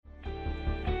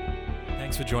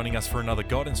Thanks for joining us for another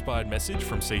God-inspired message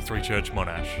from C3 Church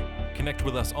Monash. Connect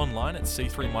with us online at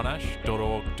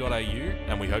c3monash.org.au,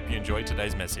 and we hope you enjoy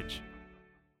today's message.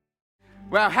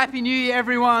 Well, Happy New Year,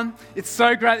 everyone. It's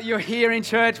so great that you're here in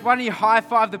church. Why don't you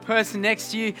high-five the person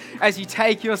next to you as you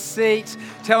take your seat.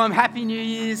 Tell them Happy New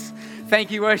Year's.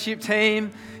 Thank you, worship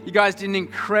team. You guys did an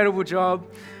incredible job.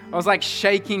 I was like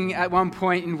shaking at one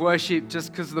point in worship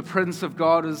just because the presence of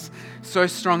God was so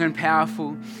strong and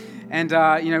powerful. And,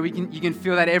 you can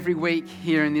feel that every week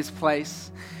here in this place.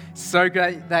 So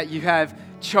great that you have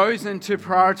chosen to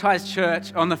prioritize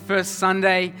church on the first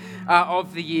Sunday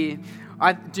of the year.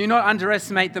 I do not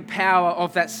underestimate the power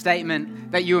of that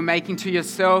statement that you are making to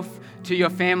yourself, to your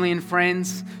family and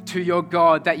friends, to your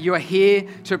God, that you are here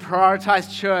to prioritize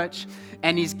church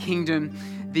and His kingdom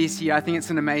this year. I think it's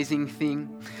an amazing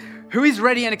thing. Who is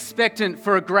ready and expectant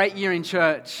for a great year in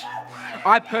church?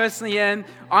 I personally am.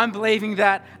 I'm believing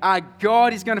that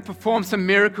God is going to perform some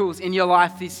miracles in your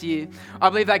life this year. I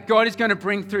believe that God is going to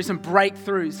bring through some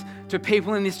breakthroughs to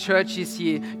people in this church this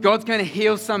year. God's going to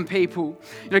heal some people.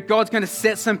 God's going to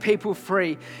set some people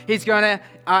free. He's going to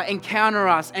encounter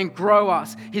us and grow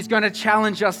us. He's going to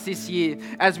challenge us this year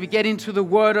as we get into the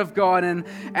Word of God. And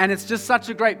it's just such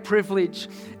a great privilege.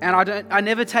 And I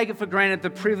never take it for granted the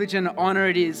privilege and honor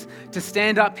it is to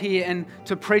stand up here and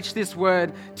to preach this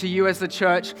word to you as the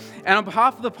church. And on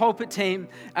behalf of the pulpit team,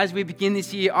 as we begin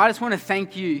this year, I just want to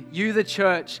thank you, the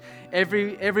church,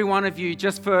 every one of you,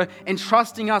 just for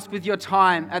entrusting us with your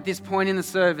time at this point in the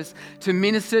service to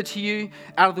minister to you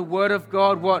out of the Word of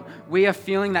God, what we are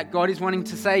feeling that God is wanting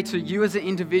to say to you as an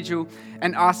individual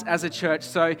and us as a church.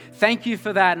 So thank you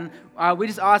for that. And we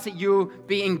just ask that you'll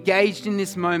be engaged in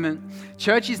this moment.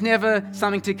 Church is never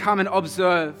something to come and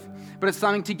observe, but it's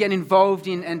something to get involved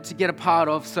in and to get a part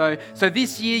of. So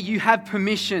this year you have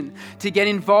permission to get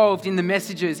involved in the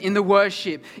messages, in the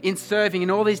worship, in serving,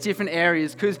 in all these different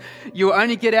areas, because you'll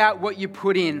only get out what you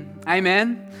put in.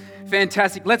 Amen?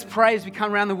 Fantastic. Let's pray as we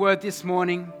come around the Word this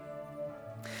morning.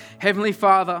 Heavenly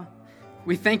Father,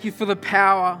 we thank you for the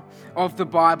power of the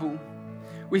Bible.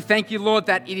 We thank you, Lord,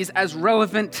 that it is as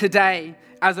relevant today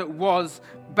as it was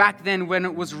back then when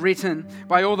it was written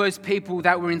by all those people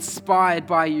that were inspired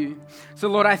by you. So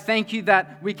Lord, I thank you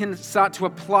that we can start to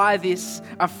apply this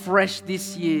afresh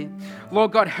this year.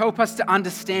 Lord God, help us to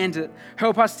understand it.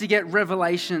 Help us to get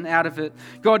revelation out of it.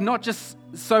 God, not just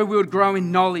so we would grow in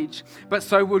knowledge, but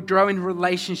so we would grow in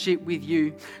relationship with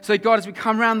you. So God, as we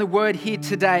come around the Word here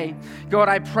today, God,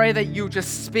 I pray that you'll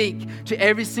just speak to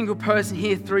every single person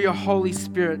here through your Holy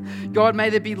Spirit. God, may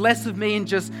there be less of me and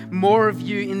just more of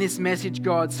you in this message,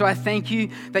 God. So I thank you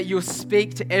that you'll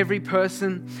speak to every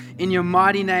person in your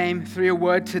mighty name through your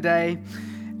Word today.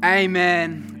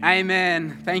 Amen.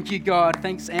 Amen. Thank you, God.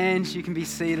 Thanks, Ange. You can be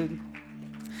seated.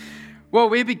 Well,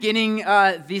 we're beginning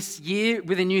this year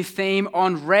with a new theme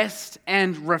on rest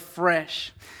and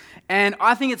refresh. And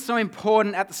I think it's so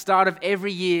important at the start of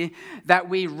every year that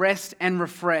we rest and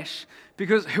refresh.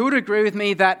 Because who would agree with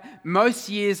me that most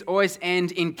years always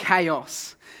end in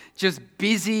chaos? Just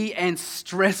busy and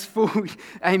stressful,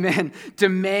 amen,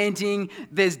 demanding,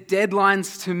 there's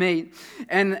deadlines to meet.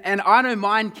 And I know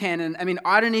mine can, and I mean,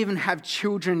 I don't even have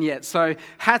children yet, so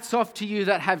hats off to you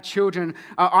that have children.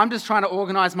 I'm just trying to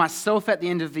organize myself at the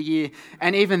end of the year,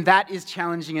 and even that is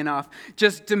challenging enough.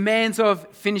 Just demands of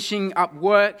finishing up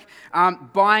work,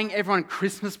 buying everyone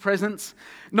Christmas presents,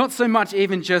 not so much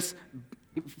even just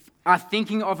are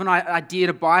thinking of an idea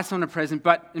to buy someone a present,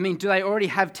 but I mean, do they already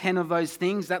have 10 of those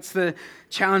things? That's the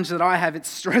challenge that I have. It's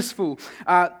stressful.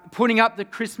 Putting up the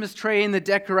Christmas tree and the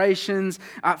decorations,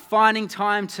 finding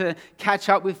time to catch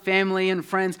up with family and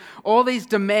friends. All these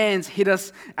demands hit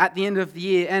us at the end of the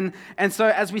year. And so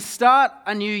as we start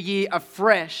a new year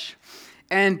afresh,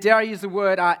 and dare I use the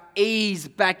word ease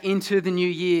back into the new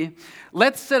year,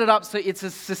 let's set it up so it's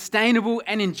as sustainable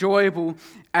and enjoyable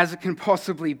as it can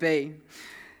possibly be.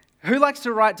 Who likes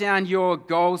to write down your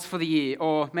goals for the year,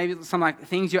 or maybe some like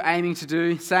things you're aiming to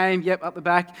do? Same, yep, up the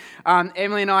back.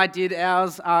 Emily and I did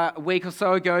ours a week or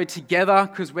so ago together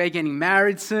because we're getting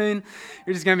married soon,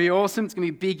 which is going to be awesome. It's going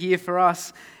to be a big year for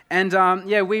us. And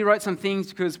we wrote some things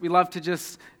because we love to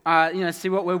just see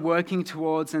what we're working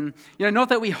towards, and not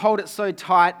that we hold it so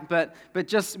tight, but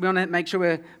just we want to make sure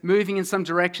we're moving in some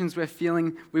directions we're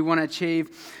feeling we want to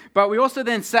achieve. But we also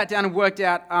then sat down and worked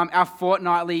out our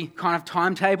fortnightly kind of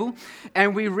timetable,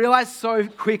 and we realized so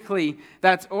quickly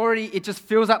that it just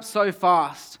fills up so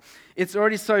fast. It's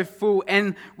already so full,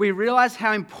 and we realized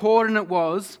how important it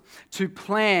was to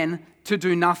plan to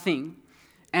do nothing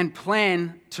and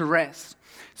plan to rest.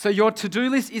 So your to-do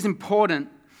list is important,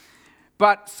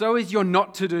 but so is your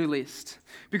not to-do list.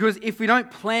 Because if we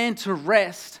don't plan to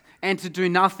rest and to do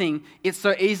nothing, it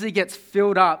so easily gets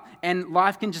filled up and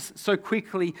life can just so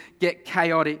quickly get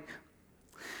chaotic.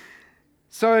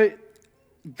 So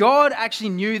God actually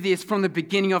knew this from the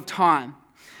beginning of time,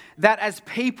 that as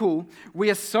people, we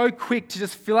are so quick to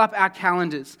just fill up our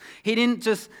calendars. He didn't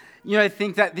just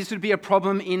think that this would be a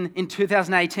problem in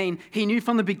 2018. He knew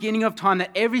from the beginning of time that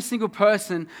every single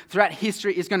person throughout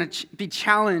history is going to be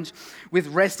challenged with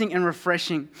resting and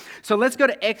refreshing. So let's go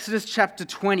to Exodus chapter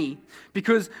 20,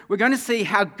 because we're going to see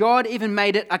how God even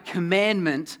made it a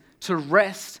commandment to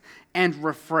rest and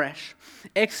refresh.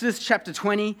 Exodus chapter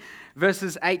 20,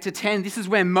 verses 8 to 10. This is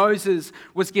where Moses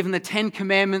was given the 10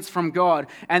 commandments from God.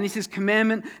 And this is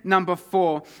commandment number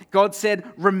 4. God said,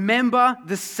 "Remember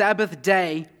the Sabbath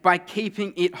day by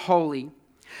keeping it holy.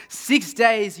 6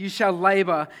 days you shall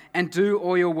labor and do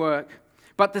all your work.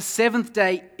 But the 7th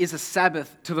day is a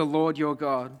Sabbath to the Lord your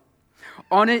God.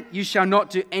 On it you shall not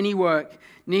do any work,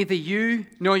 neither you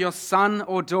nor your son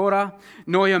or daughter,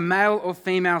 nor your male or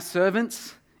female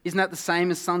servants." Isn't that the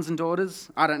same as sons and daughters?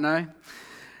 I don't know.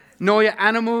 "Nor your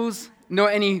animals, nor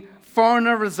any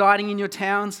foreigner residing in your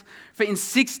towns. For in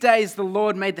 6 days the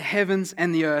Lord made the heavens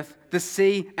and the earth, the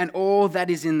sea, and all that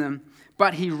is in them.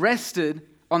 But he rested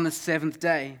on the 7th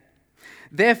day.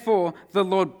 Therefore the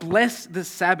Lord blessed the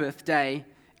Sabbath day,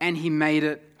 and he made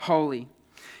it holy."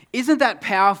 Isn't that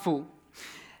powerful?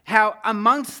 How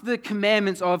amongst the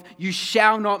commandments of you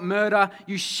shall not murder,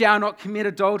 you shall not commit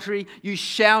adultery, you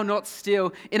shall not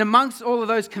steal, in amongst all of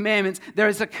those commandments, there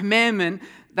is a commandment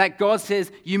that God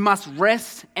says you must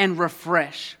rest and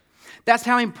refresh. That's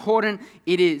how important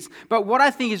it is. But what I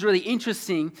think is really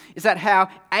interesting is that how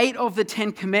 8 of the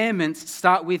 10 commandments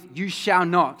start with you shall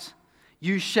not.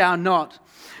 You shall not.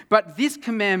 But this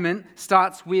commandment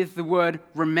starts with the word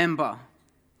remember.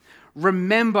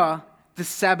 Remember the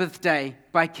Sabbath day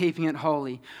by keeping it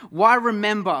holy. Why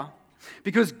remember?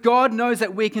 Because God knows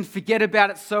that we can forget about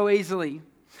it so easily.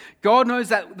 God knows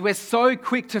that we're so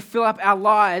quick to fill up our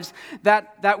lives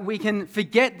that we can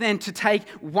forget then to take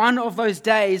one of those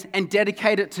days and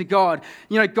dedicate it to God.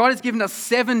 God has given us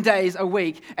 7 days a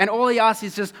week, and all he asks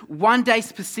is just one day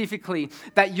specifically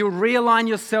that you'll realign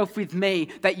yourself with me,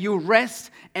 that you'll rest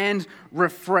and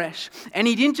refresh. And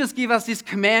he didn't just give us this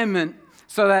commandment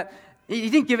so that he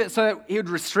didn't give it so that he would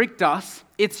restrict us.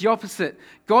 It's the opposite.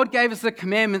 God gave us the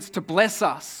commandments to bless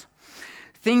us.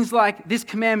 Things like this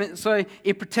commandment, so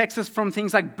it protects us from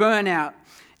things like burnout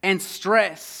and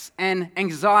stress and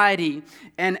anxiety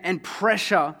and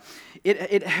pressure.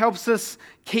 It helps us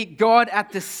keep God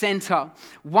at the center.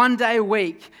 1 day a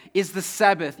week is the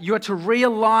Sabbath. You are to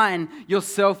realign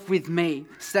yourself with me,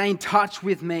 stay in touch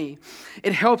with me.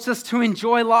 It helps us to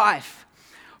enjoy life,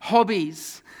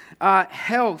 hobbies,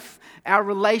 health, our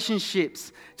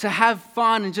relationships, to have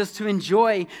fun and just to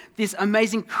enjoy this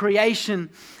amazing creation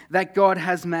that God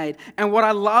has made. And what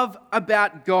I love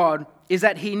about God is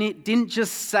that he didn't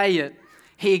just say it,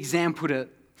 he exampled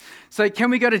it. So can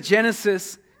we go to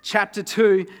Genesis chapter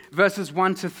 2, verses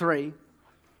 1 to 3?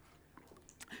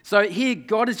 So here,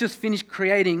 God has just finished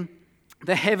creating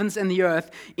the heavens and the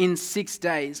earth in 6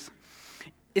 days.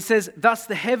 It says, "Thus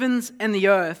the heavens and the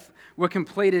earth were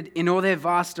completed in all their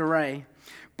vast array.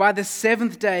 By the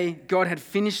 7th day, God had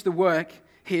finished the work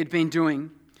he had been doing.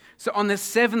 So on the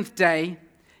 7th day,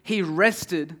 he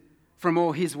rested from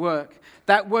all his work."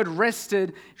 That word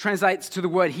rested translates to the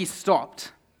word he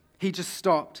stopped. He just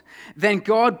stopped. "Then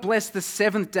God blessed the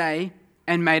 7th day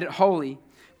and made it holy,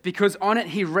 because on it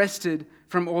he rested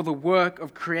from all the work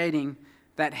of creating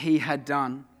that he had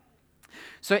done."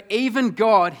 So even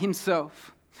God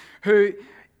himself, who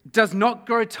does not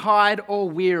grow tired or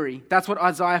weary, that's what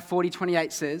Isaiah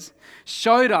 40:28 says,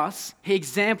 showed us, he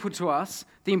exampled to us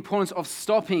the importance of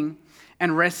stopping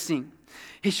and resting.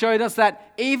 He showed us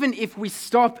that even if we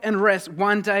stop and rest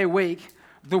 1 day a week,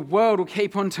 the world will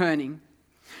keep on turning.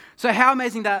 So how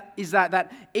amazing that is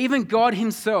that even God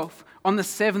himself on the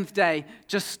 7th day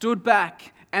just stood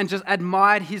back and just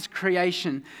admired his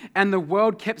creation, and the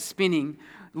world kept spinning.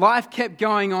 Life kept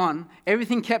going on.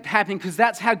 Everything kept happening because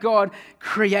that's how God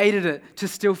created it to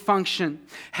still function.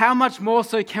 How much more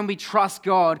so can we trust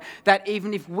God that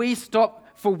even if we stop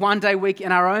for 1 day a week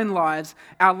in our own lives,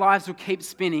 our lives will keep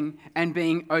spinning and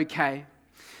being okay.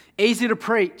 Easy to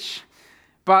preach,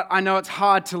 but I know it's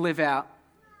hard to live out.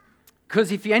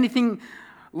 Because if you're anything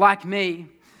like me,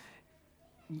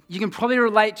 you can probably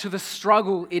relate to the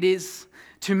struggle it is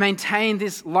to maintain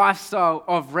this lifestyle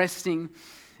of resting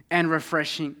and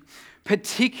refreshing,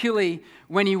 particularly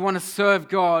when you want to serve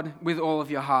God with all of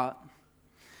your heart.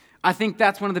 I think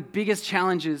that's one of the biggest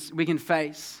challenges we can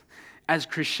face as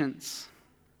Christians.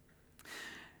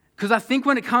 Because I think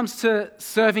when it comes to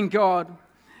serving God,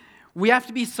 we have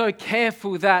to be so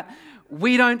careful that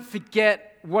we don't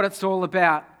forget what it's all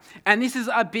about. And this is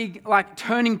a big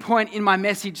turning point in my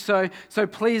message, so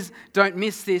please don't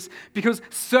miss this, because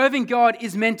serving God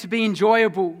is meant to be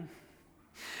enjoyable.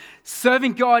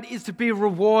 Serving God is to be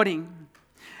rewarding.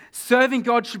 Serving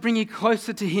God should bring you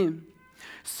closer to Him.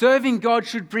 Serving God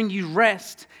should bring you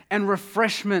rest and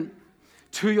refreshment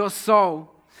to your soul.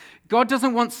 God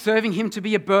doesn't want serving Him to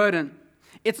be a burden.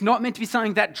 It's not meant to be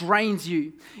something that drains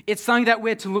you. It's something that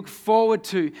we're to look forward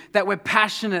to, that we're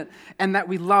passionate and that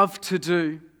we love to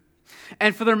do.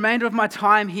 And for the remainder of my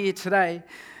time here today,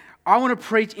 I want to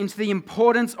preach into the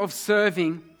importance of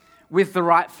serving with the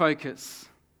right focus.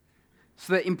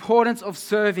 So the importance of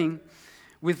serving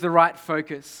with the right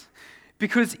focus.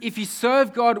 Because if you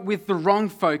serve God with the wrong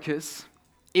focus,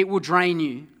 it will drain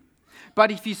you. But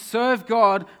if you serve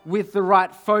God with the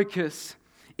right focus,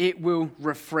 it will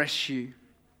refresh you.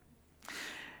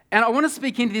 And I want to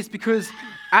speak into this because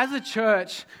as a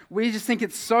church, we just think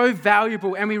it's so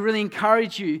valuable and we really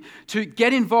encourage you to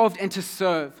get involved and to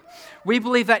serve. We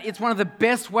believe that it's one of the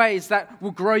best ways that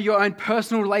will grow your own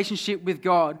personal relationship with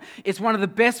God. It's one of the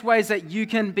best ways that you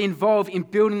can be involved in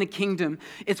building the kingdom.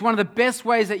 It's one of the best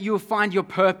ways that you will find your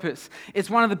purpose. It's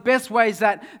one of the best ways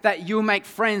that you'll make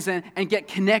friends and get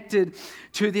connected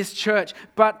to this church.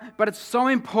 But it's so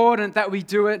important that we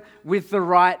do it with the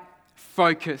right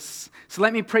focus. So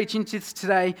let me preach into this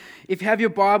today. If you have your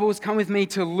Bibles, come with me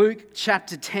to Luke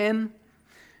chapter 10,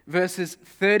 verses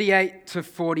 38 to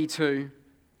 42.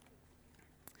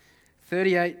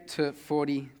 38 to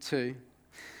 42.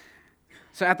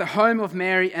 So at the home of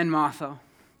Mary and Martha,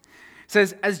 it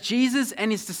says, as Jesus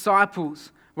and his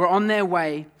disciples were on their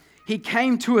way, he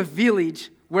came to a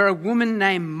village where a woman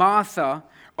named Martha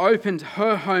opened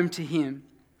her home to him.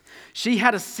 She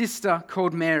had a sister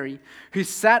called Mary who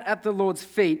sat at the Lord's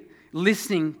feet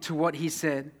listening to what he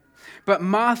said. But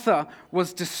Martha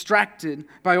was distracted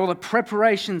by all the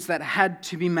preparations that had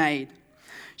to be made.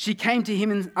 She came to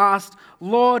him and asked,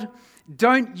 Lord,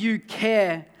 don't you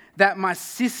care that my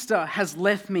sister has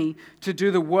left me to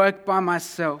do the work by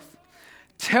myself?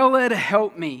 Tell her to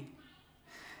help me.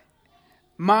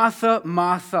 Martha,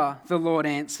 Martha, the Lord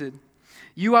answered,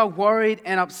 you are worried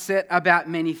and upset about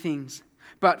many things,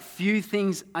 but few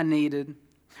things are needed,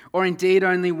 or indeed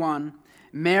only one.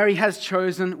 Mary has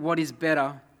chosen what is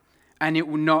better, and it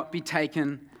will not be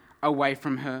taken away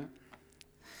from her.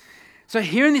 So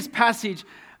here in this passage,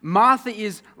 Martha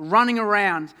is running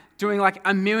around doing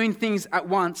a million things at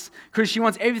once because she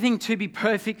wants everything to be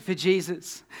perfect for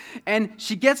Jesus. And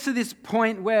she gets to this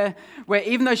point where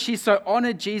even though she's so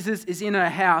honored Jesus is in her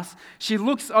house, she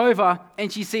looks over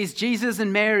and she sees Jesus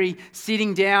and Mary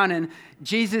sitting down, and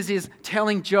Jesus is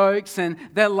telling jokes and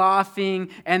they're laughing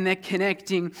and they're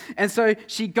connecting. And so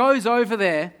she goes over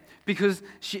there because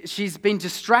she's been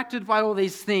distracted by all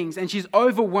these things and she's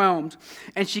overwhelmed,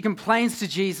 and she complains to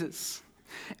Jesus.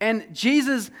 And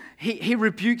Jesus, he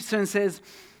rebukes her and says,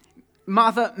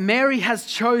 Martha, Mary has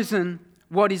chosen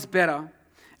what is better,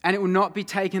 and it will not be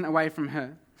taken away from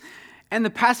her. And the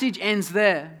passage ends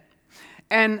there.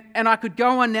 And I could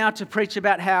go on now to preach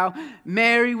about how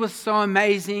Mary was so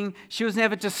amazing. She was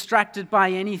never distracted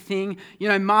by anything.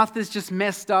 Martha's just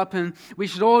messed up, and we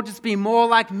should all just be more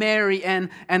like Mary and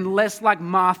less like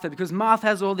Martha, because Martha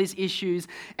has all these issues,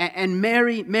 and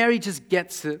Mary just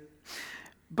gets it.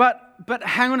 But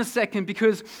hang on a second,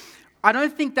 because I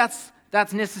don't think that's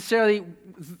necessarily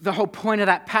the whole point of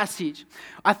that passage.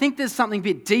 I think there's something a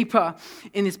bit deeper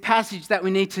in this passage that we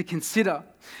need to consider.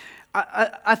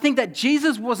 I think that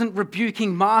Jesus wasn't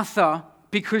rebuking Martha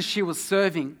because she was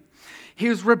serving. He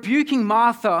was rebuking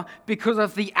Martha because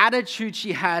of the attitude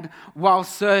she had while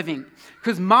serving.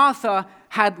 Because Martha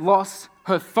had lost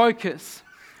her focus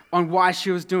on why she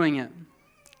was doing it.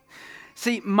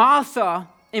 See, Martha,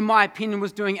 in my opinion,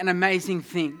 was doing an amazing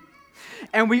thing.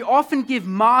 And we often give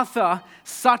Martha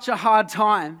such a hard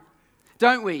time,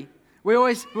 don't we? We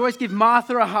always give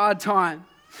Martha a hard time.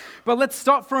 But let's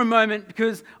stop for a moment,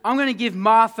 because I'm going to give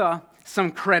Martha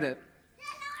some credit.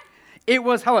 It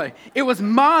was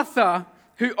Martha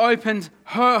who opened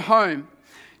her home.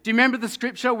 Do you remember the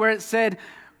scripture where it said,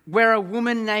 where a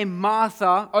woman named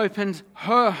Martha opened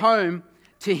her home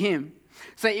to him?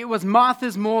 So it was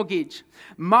Martha's mortgage.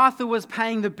 Martha was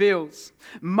paying the bills.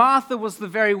 Martha was the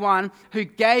very one who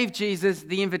gave Jesus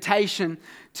the invitation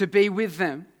to be with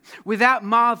them. Without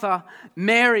Martha,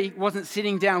 Mary wasn't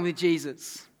sitting down with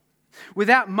Jesus.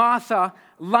 Without Martha,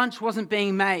 lunch wasn't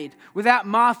being made. Without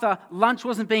Martha, lunch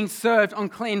wasn't being served on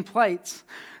clean plates.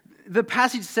 The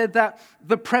passage said that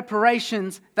the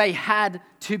preparations, they had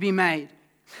to be made.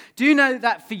 Do you know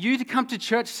that for you to come to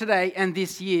church today and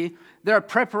this year, there are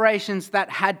preparations that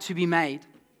had to be made?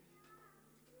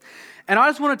 And I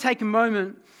just want to take a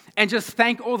moment and just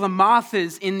thank all the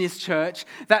Marthas in this church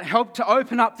that helped to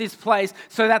open up this place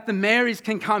so that the Marys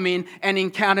can come in and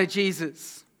encounter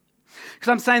Jesus. Because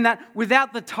I'm saying that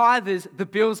without the tithers, the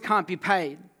bills can't be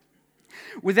paid.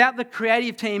 Without the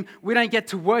creative team, we don't get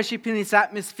to worship in this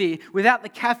atmosphere. Without the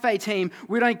cafe team,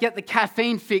 we don't get the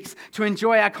caffeine fix to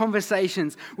enjoy our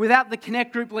conversations. Without the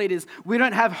Connect group leaders, we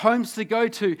don't have homes to go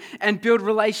to and build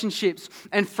relationships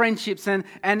and friendships and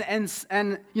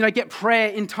get prayer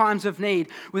in times of need.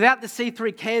 Without the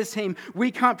C3 Cares team,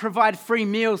 we can't provide free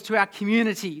meals to our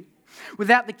community.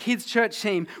 Without the kids' church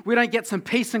team, we don't get some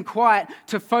peace and quiet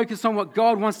to focus on what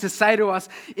God wants to say to us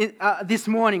this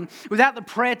morning. Without the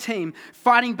prayer team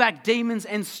fighting back demons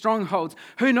and strongholds,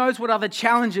 who knows what other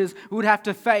challenges we would have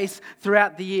to face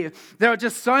throughout the year. There are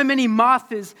just so many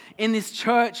Marthas in this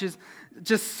church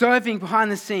just serving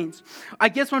behind the scenes. I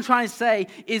guess what I'm trying to say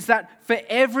is that for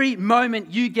every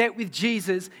moment you get with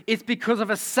Jesus, it's because of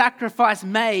a sacrifice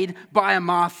made by a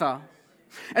Martha.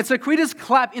 And so can we just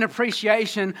clap in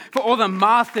appreciation for all the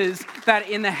Marthas that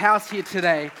are in the house here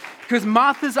today? Because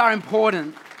Marthas are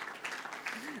important.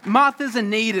 Marthas are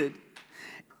needed.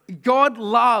 God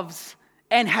loves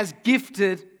and has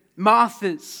gifted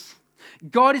Marthas.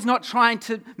 God is not trying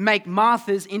to make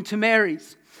Marthas into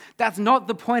Marys. That's not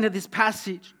the point of this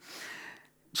passage.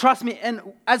 Trust me, and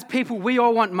as people, we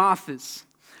all want Marthas.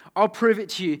 I'll prove it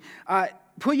to you.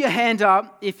 Put your hand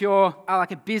up if you're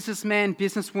like a businessman,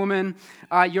 businesswoman,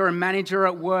 you're a manager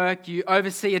at work, you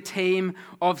oversee a team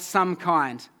of some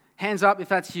kind. Hands up if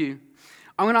that's you.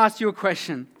 I'm going to ask you a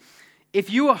question.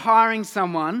 If you were hiring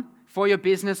someone for your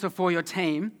business or for your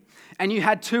team, and you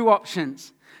had two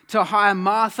options, to hire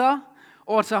Martha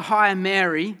or to hire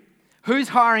Mary, who's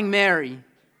hiring Mary?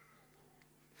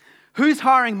 Who's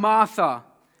hiring Martha?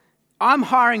 I'm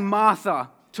hiring Martha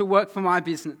to work for my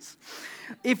business.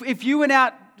 If you went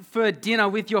out for dinner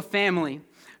with your family,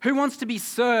 who wants to be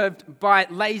served by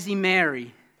lazy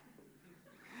Mary?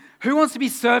 Who wants to be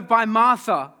served by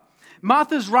Martha?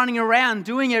 Martha's running around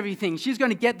doing everything. She's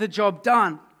going to get the job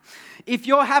done. If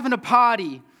you're having a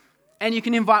party and you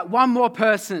can invite one more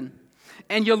person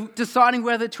and you're deciding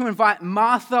whether to invite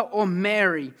Martha or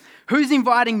Mary, who's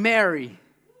inviting Mary?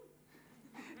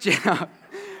 Jenna.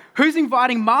 Who's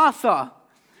inviting Martha?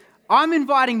 I'm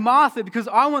inviting Martha because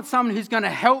I want someone who's going to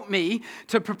help me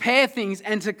to prepare things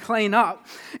and to clean up.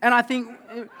 And I think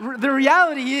the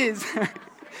reality is,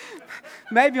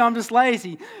 maybe I'm just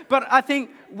lazy, but I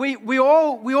think we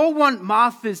all want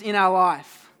Marthas in our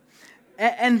life.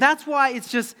 And that's why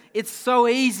it's so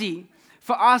easy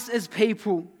for us as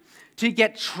people to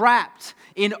get trapped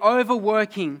in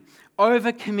overworking,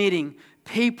 overcommitting,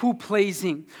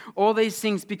 people-pleasing, all these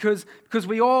things because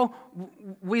we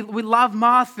love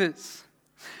Marthas.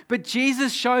 But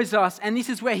Jesus shows us, and this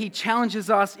is where he challenges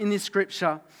us in this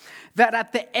scripture, that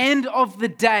at the end of the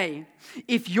day,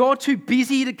 if you're too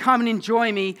busy to come and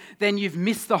enjoy me, then you've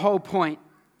missed the whole point.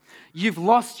 You've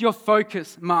lost your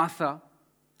focus, Martha.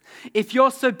 If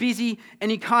you're so busy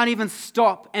and you can't even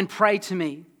stop and pray to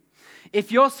me,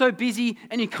 if you're so busy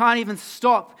and you can't even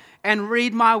stop and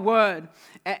read my word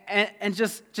and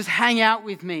just hang out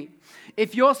with me,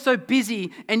 if you're so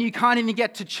busy and you can't even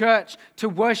get to church to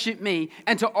worship me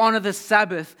and to honor the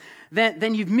Sabbath,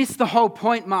 then you've missed the whole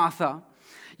point, Martha.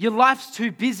 Your life's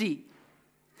too busy.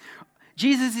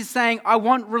 Jesus is saying, I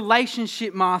want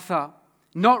relationship, Martha,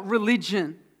 not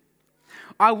religion.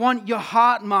 I want your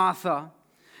heart, Martha,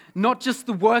 not just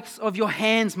the works of your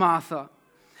hands, Martha.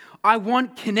 I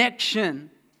want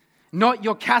connection, not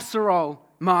your casserole,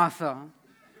 Martha.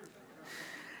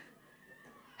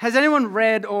 Has anyone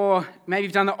read or maybe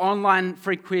you've done the online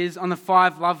free quiz on the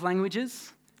 5 love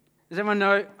languages? Does everyone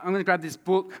know? I'm going to grab this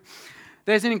book.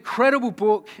 There's an incredible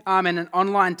book and an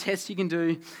online test you can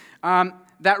do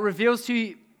that reveals to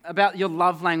you about your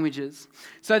love languages.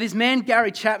 So this man,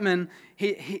 Gary Chapman,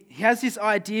 he has this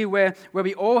idea where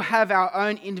we all have our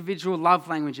own individual love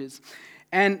languages.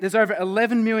 And there's over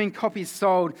 11 million copies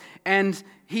sold. And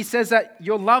he says that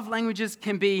your love languages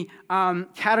can be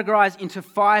categorized into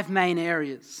 5 main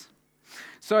areas.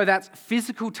 So that's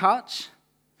physical touch,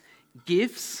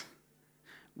 gifts,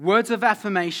 words of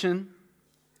affirmation,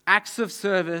 acts of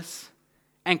service,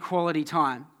 and quality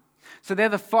time. So they're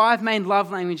the 5 main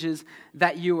love languages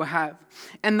that you will have.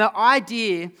 And the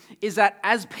idea is that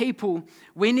as people,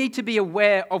 we need to be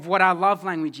aware of what our love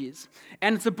language is.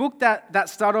 And it's a book that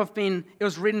started off it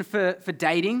was written for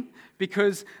dating,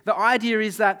 because the idea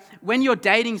is that when you're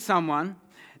dating someone,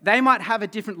 they might have a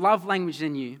different love language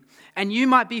than you. And you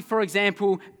might be, for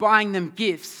example, buying them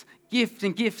gifts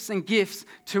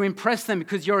to impress them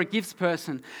because you're a gifts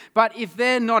person. But if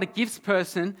they're not a gifts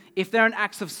person, if they're an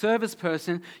acts of service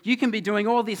person, you can be doing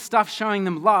all this stuff showing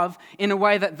them love in a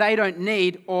way that they don't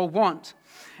need or want.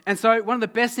 And so one of the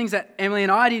best things that Emily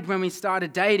and I did when we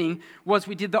started dating was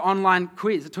we did the online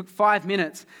quiz. It took 5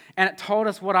 minutes and it told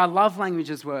us what our love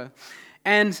languages were.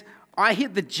 And I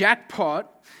hit the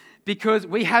jackpot because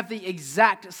we have the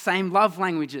exact same love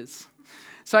languages.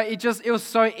 So it was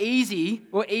so easy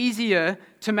or easier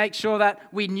to make sure that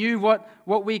we knew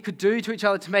what we could do to each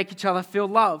other to make each other feel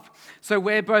loved. So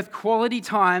we're both quality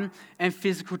time and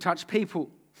physical touch people.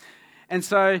 And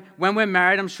so when we're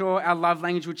married, I'm sure our love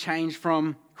language will change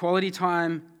from quality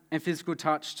time and physical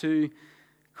touch to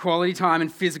quality time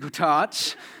and physical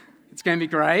touch. It's going to be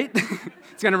great.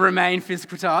 It's going to remain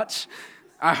physical touch,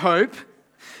 I hope.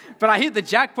 But I hit the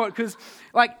jackpot because,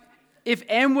 if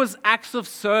Em was acts of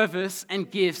service and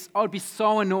gifts, I would be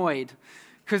so annoyed.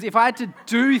 Because if I had to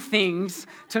do things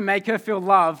to make her feel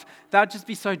loved, that would just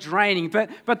be so draining.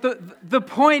 But the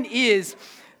point is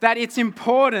that it's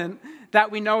important that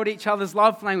we know what each other's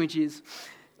love language is.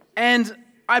 And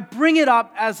I bring it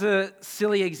up as a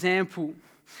silly example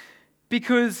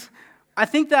because I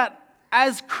think that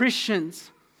as Christians,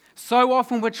 so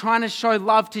often we're trying to show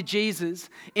love to Jesus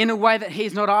in a way that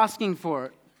he's not asking for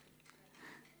it.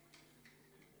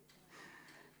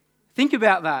 Think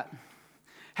about that.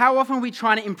 How often are we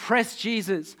trying to impress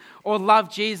Jesus or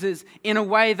love Jesus in a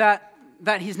way that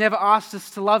he's never asked us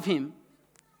to love him?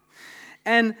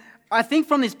 And I think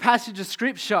from this passage of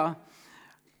Scripture,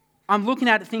 I'm looking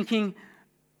at it thinking,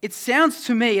 it sounds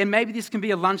to me, and maybe this can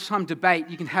be a lunchtime debate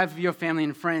you can have with your family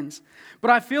and friends, but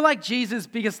I feel like Jesus'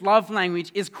 biggest love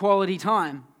language is quality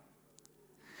time.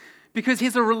 Because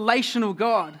he's a relational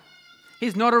God.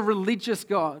 He's not a religious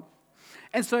God.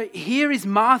 And so here is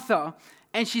Martha,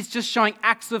 and she's just showing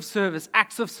acts of service.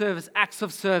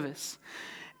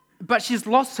 But she's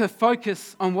lost her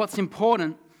focus on what's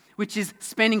important, which is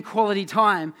spending quality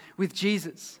time with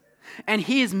Jesus. And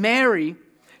here's Mary,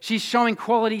 she's showing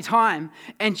quality time,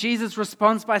 and Jesus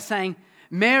responds by saying,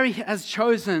 Mary has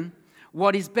chosen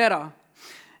what is better.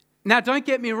 Now, don't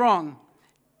get me wrong.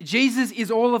 Jesus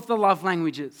is all of the love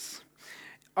languages.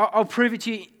 I'll prove it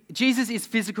to you. Jesus is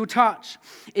physical touch.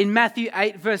 In Matthew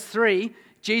 8, verse 3,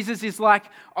 Jesus is like,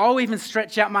 I'll even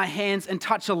stretch out my hands and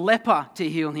touch a leper to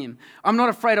heal him. I'm not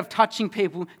afraid of touching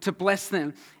people to bless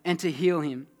them and to heal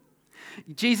him.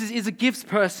 Jesus is a gifts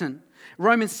person.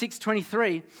 Romans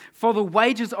 6:23, for the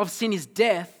wages of sin is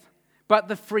death, but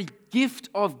the free gift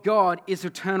of God is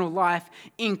eternal life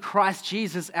in Christ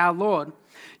Jesus our Lord.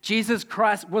 Jesus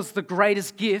Christ was the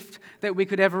greatest gift that we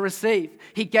could ever receive.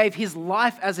 He gave his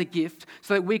life as a gift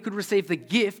so that we could receive the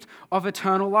gift of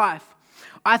eternal life.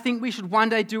 I think we should one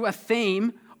day do a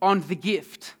theme on the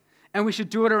gift. And we should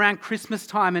do it around Christmas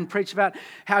time and preach about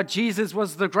how Jesus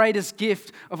was the greatest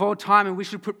gift of all time. And we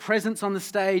should put presents on the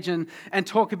stage and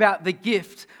talk about the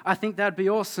gift. I think that'd be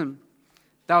awesome.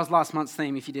 That was last month's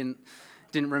theme if you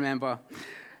didn't remember.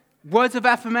 Words of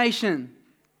affirmation.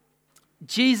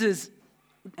 Jesus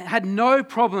had no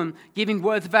problem giving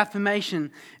words of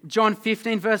affirmation. John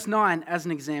 15 verse 9 as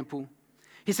an example.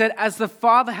 He said, as the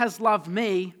Father has loved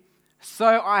me,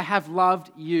 so I have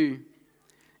loved you.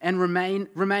 And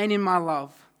remain in my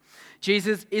love.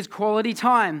 Jesus is quality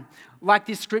time. Like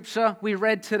this scripture we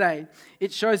read today,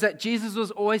 it shows that Jesus was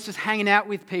always just hanging out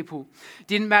with people.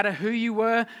 Didn't matter who you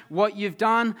were, what you've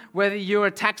done, whether you're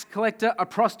a tax collector, a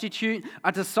prostitute,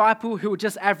 a disciple who were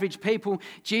just average people.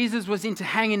 Jesus was into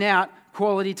hanging out,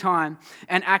 quality time,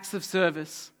 and acts of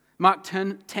service. Mark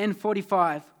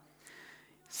 10:45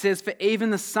 says, for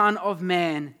even the Son of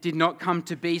Man did not come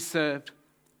to be served,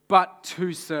 but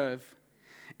to serve,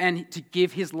 and to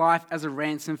give his life as a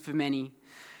ransom for many.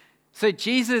 So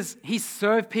Jesus, he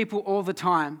served people all the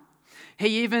time.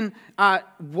 He even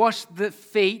washed the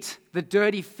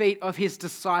dirty feet of his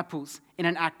disciples in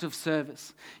an act of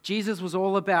service. Jesus was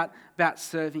all about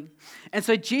serving. And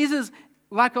so Jesus,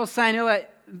 like I was saying earlier,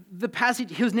 the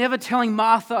passage, he was never telling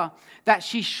Martha that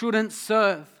she shouldn't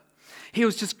serve. He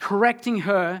was just correcting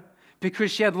her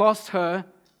because she had lost her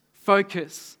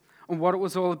focus on what it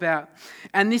was all about.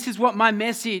 And this is what my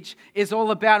message is all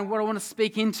about and what I want to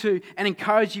speak into and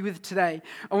encourage you with today.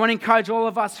 I want to encourage all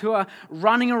of us who are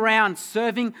running around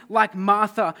serving like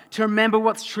Martha to remember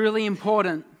what's truly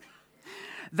important.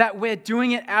 That we're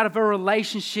doing it out of a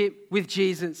relationship with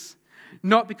Jesus,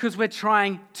 not because we're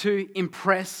trying to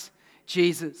impress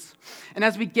Jesus. And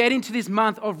as we get into this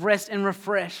month of rest and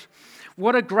refresh,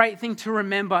 what a great thing to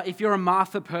remember if you're a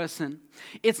Martha person.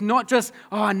 It's not just,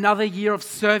 another year of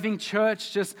serving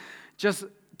church, just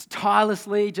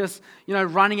tirelessly,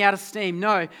 running out of steam.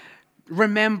 No,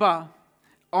 remember,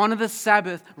 honor the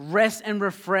Sabbath, rest and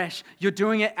refresh. You're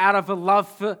doing it out of a love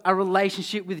for a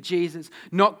relationship with Jesus,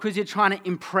 not because you're trying to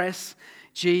impress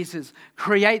Jesus.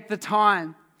 Create the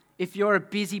time, if you're a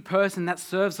busy person that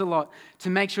serves a lot,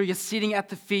 to make sure you're sitting at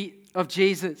the feet of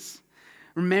Jesus,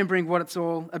 remembering what it's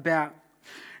all about.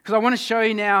 Because I want to show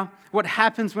you now what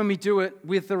happens when we do it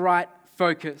with the right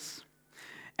focus.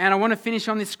 And I want to finish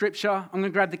on this scripture. I'm going to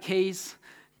grab the keys.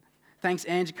 Thanks,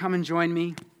 Angie. Come and join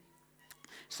me.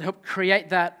 So help create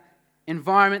that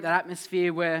environment, that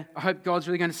atmosphere where I hope God's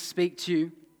really going to speak to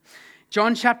you.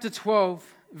 John chapter 12,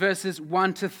 verses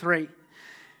 1 to 3.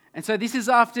 And so this is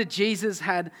after Jesus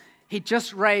he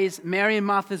just raised Mary and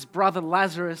Martha's brother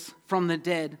Lazarus from the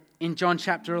dead in John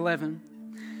chapter 11.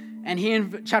 And here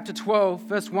in chapter 12,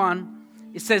 verse 1,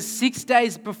 it says, 6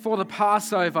 days before the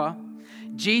Passover,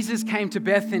 Jesus came to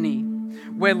Bethany,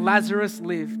 where Lazarus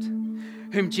lived,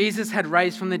 whom Jesus had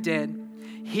raised from the dead.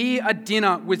 Here a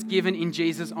dinner was given in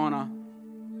Jesus' honor.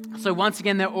 So once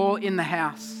again, they're all in the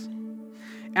house.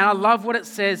 And I love what it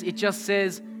says. It just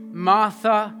says,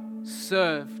 Martha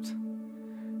served.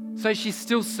 So she's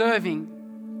still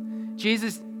serving.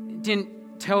 Jesus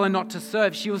didn't tell her not to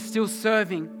serve. She was still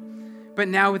serving, but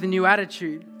now with a new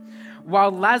attitude.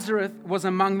 While Lazarus was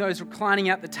among those reclining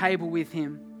at the table with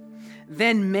him.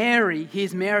 Then Mary,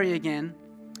 here's Mary again,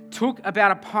 took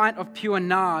about a pint of pure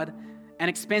nard, an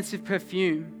expensive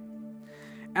perfume.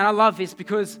 And I love this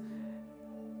because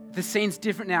the scene's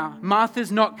different now.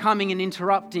 Martha's not coming and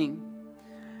interrupting.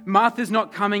 Martha's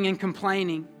not coming and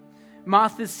complaining.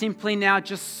 Martha's simply now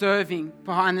just serving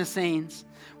behind the scenes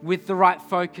with the right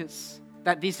focus,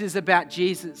 that this is about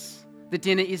Jesus. The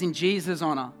dinner is in Jesus'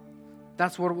 honor.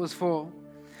 That's what it was for.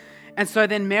 And so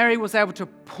then Mary was able to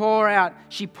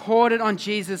she poured it on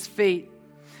Jesus' feet,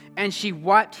 and she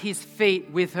wiped his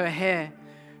feet with her hair.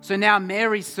 So now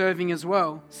Mary's serving as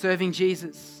well, serving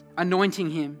Jesus, anointing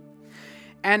him.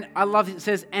 And I love it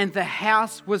says, and the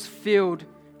house was filled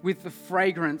with the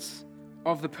fragrance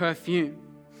of the perfume.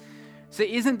 So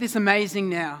isn't this amazing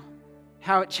now,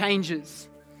 how it changes?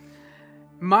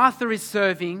 Martha is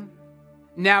serving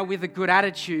now with a good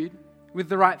attitude, with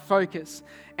the right focus.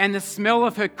 And the smell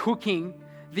of her cooking,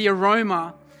 the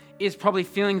aroma, is probably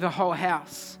filling the whole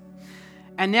house.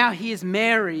 And now here's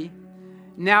Mary,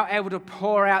 now able to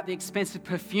pour out the expensive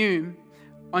perfume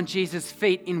on Jesus'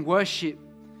 feet in worship,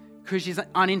 because she's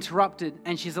uninterrupted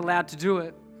and she's allowed to do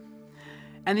it.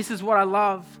 And this is what I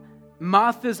love.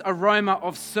 Martha's aroma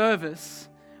of service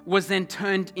was then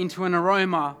turned into an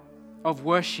aroma of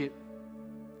worship,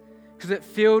 because it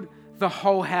filled the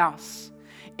whole house.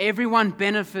 Everyone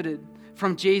benefited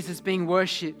from Jesus being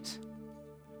worshipped.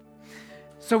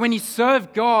 So when you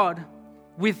serve God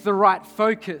with the right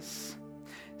focus,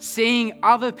 seeing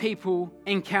other people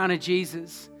encounter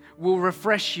Jesus will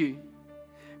refresh you,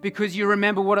 because you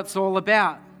remember what it's all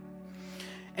about.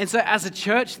 And so as a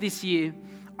church this year,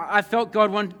 I felt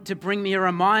God wanted to bring me a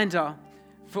reminder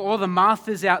for all the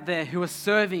Marthas out there who are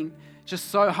serving just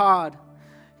so hard,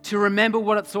 to remember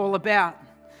what it's all about.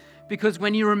 Because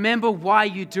when you remember why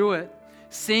you do it,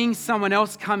 seeing someone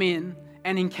else come in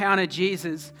and encounter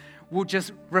Jesus will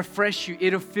just refresh you.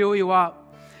 It'll fill you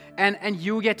up. And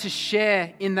you'll get to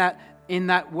share in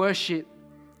that worship,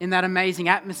 in that amazing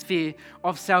atmosphere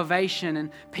of salvation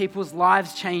and people's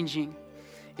lives changing.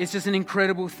 It's just an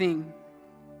incredible thing.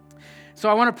 So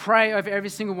I want to pray over every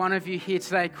single one of you here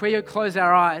today. Could we close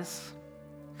our eyes?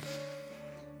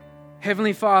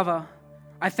 Heavenly Father,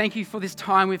 I thank you for this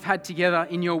time we've had together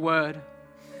in your word.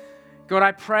 God,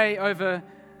 I pray over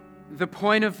the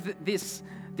point of this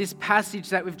passage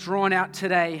that we've drawn out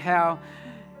today, how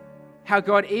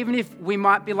God, even if we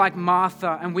might be like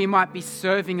Martha and we might be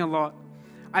serving a lot,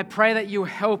 I pray that you'll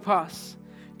help us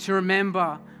to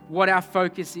remember what our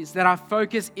focus is, that our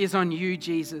focus is on you,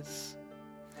 Jesus.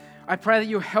 I pray that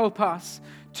you'll help us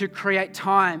to create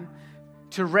time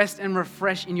to rest and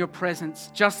refresh in your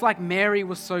presence, just like Mary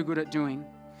was so good at doing.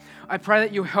 I pray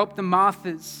that you'll help the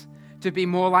Marthas to be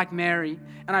more like Mary,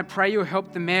 and I pray you'll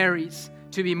help the Marys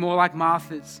to be more like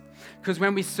Marthas. Because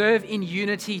when we serve in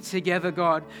unity together,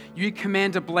 God, you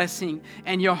command a blessing,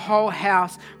 and your whole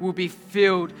house will be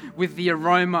filled with the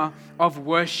aroma of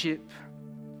worship.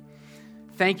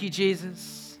 Thank you,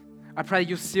 Jesus. I pray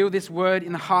you'll seal this word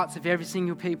in the hearts of every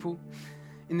single people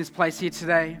in this place here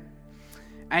today.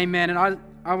 Amen. And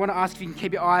I want to ask if you can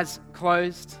keep your eyes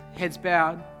closed, heads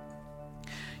bowed.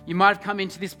 You might have come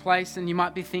into this place and you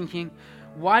might be thinking,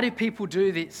 why do people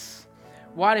do this?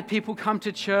 Why do people come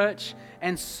to church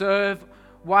and serve?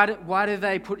 Why do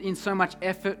they put in so much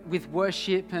effort with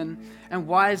worship? And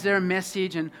why is there a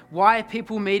message? And why are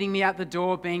people meeting me at the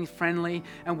door being friendly?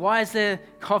 And why is there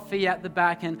coffee at the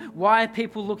back? And why are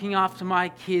people looking after my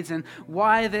kids? And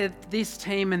why are there this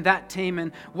team and that team?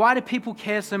 And why do people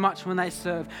care so much when they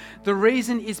serve? The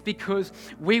reason is because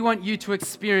we want you to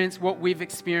experience what we've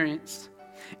experienced.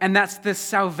 And that's the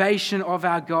salvation of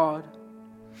our God.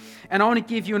 And I want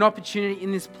to give you an opportunity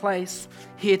in this place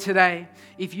here today.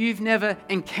 If you've never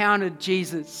encountered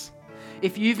Jesus,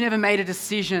 if you've never made a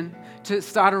decision to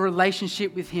start a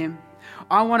relationship with Him,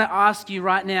 I want to ask you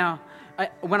right now,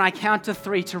 when I count to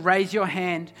 3, to raise your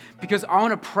hand, because I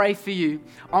want to pray for you.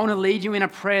 I want to lead you in a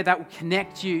prayer that will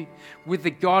connect you with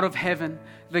the God of heaven,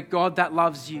 the God that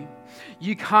loves you.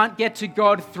 You can't get to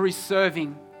God through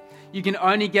serving. You can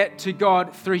only get to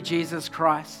God through Jesus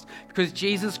Christ, because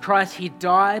Jesus Christ, He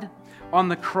died on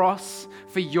the cross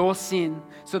for your sin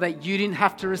so that you didn't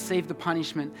have to receive the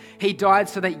punishment. He died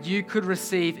so that you could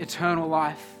receive eternal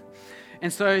life.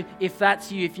 And so if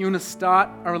that's you, if you want to start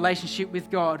a relationship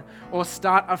with God or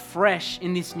start afresh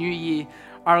in this new year,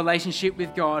 a relationship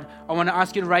with God, I want to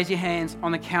ask you to raise your hands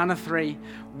on the count of 3.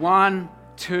 1,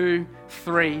 2,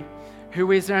 3.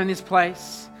 Who is there in this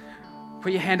place?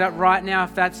 Put your hand up right now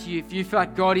if that's you. If you feel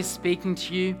like God is speaking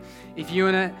to you, if you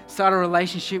want to start a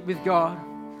relationship with God.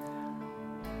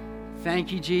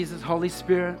 Thank you, Jesus. Holy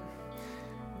Spirit,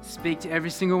 speak to every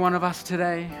single one of us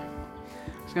today.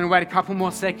 I'm just going to wait a couple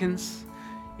more seconds.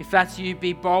 If that's you,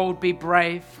 be bold, be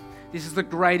brave. This is the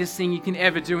greatest thing you can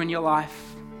ever do in your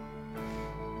life.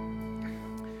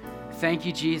 Thank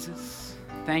you, Jesus.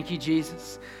 Thank you,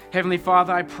 Jesus. Heavenly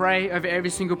Father, I pray over every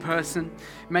single person.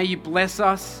 May you bless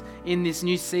us in this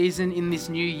new season, in this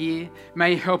new year.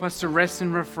 May you help us to rest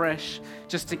and refresh,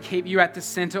 just to keep you at the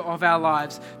center of our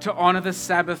lives, to honor the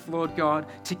Sabbath, Lord God,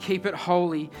 to keep it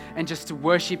holy, and just to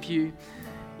worship you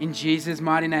in Jesus'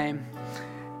 mighty name.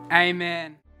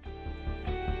 Amen.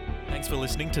 Thanks for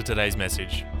listening to today's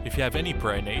message. If you have any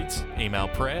prayer needs, email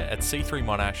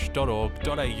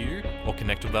prayer@c3monash.org.au or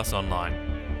connect with us online.